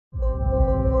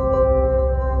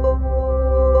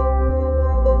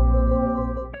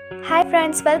Hi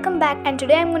friends, welcome back, and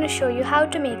today I'm going to show you how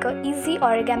to make an easy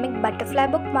origamic butterfly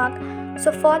bookmark.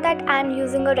 So for that I'm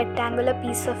using a rectangular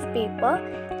piece of paper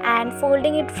and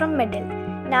folding it from middle.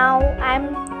 Now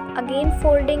I'm again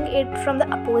folding it from the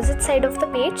opposite side of the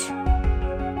page.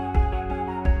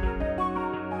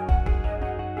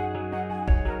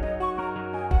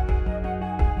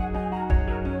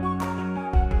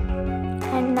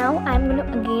 And now I'm going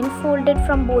to again fold it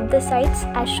from both the sides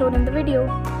as shown in the video.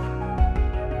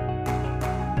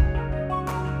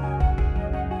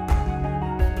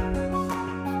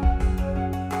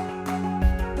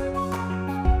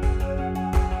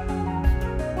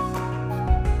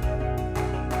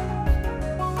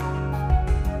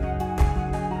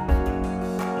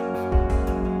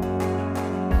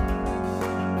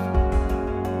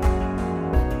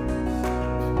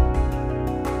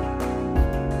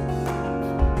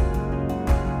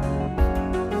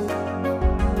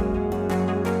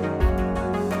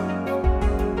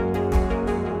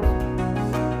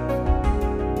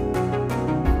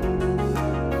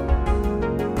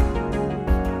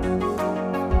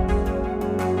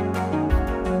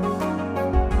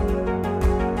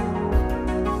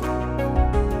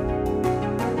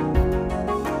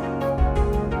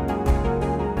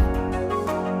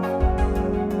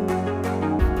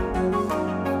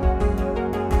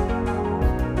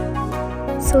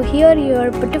 So here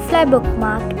your butterfly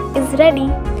bookmark is ready.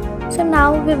 So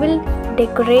now we will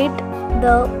decorate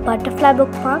the butterfly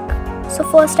bookmark. So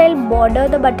first I'll border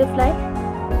the butterfly.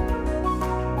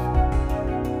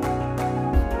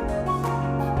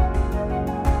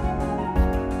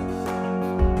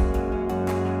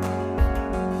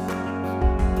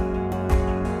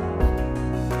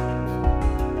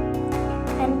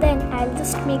 And then I'll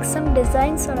just make some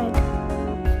designs on it.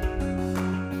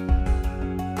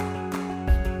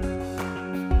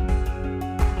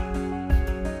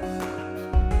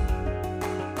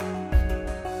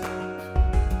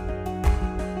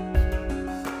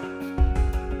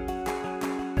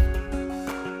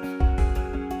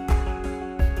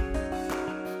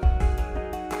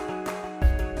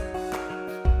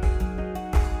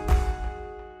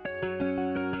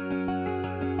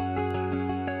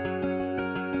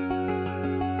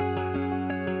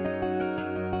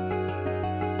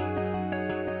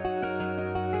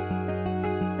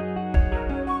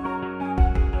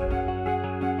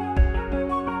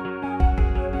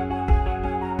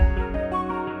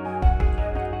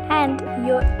 And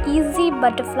your easy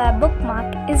butterfly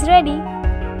bookmark is ready.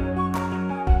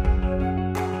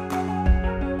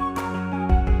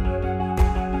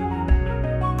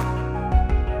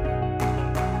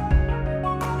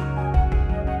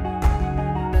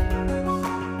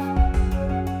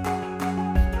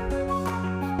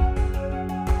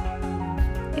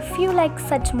 If you like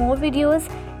such more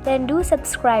videos, then do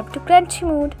subscribe to Crunchy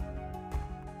Mood.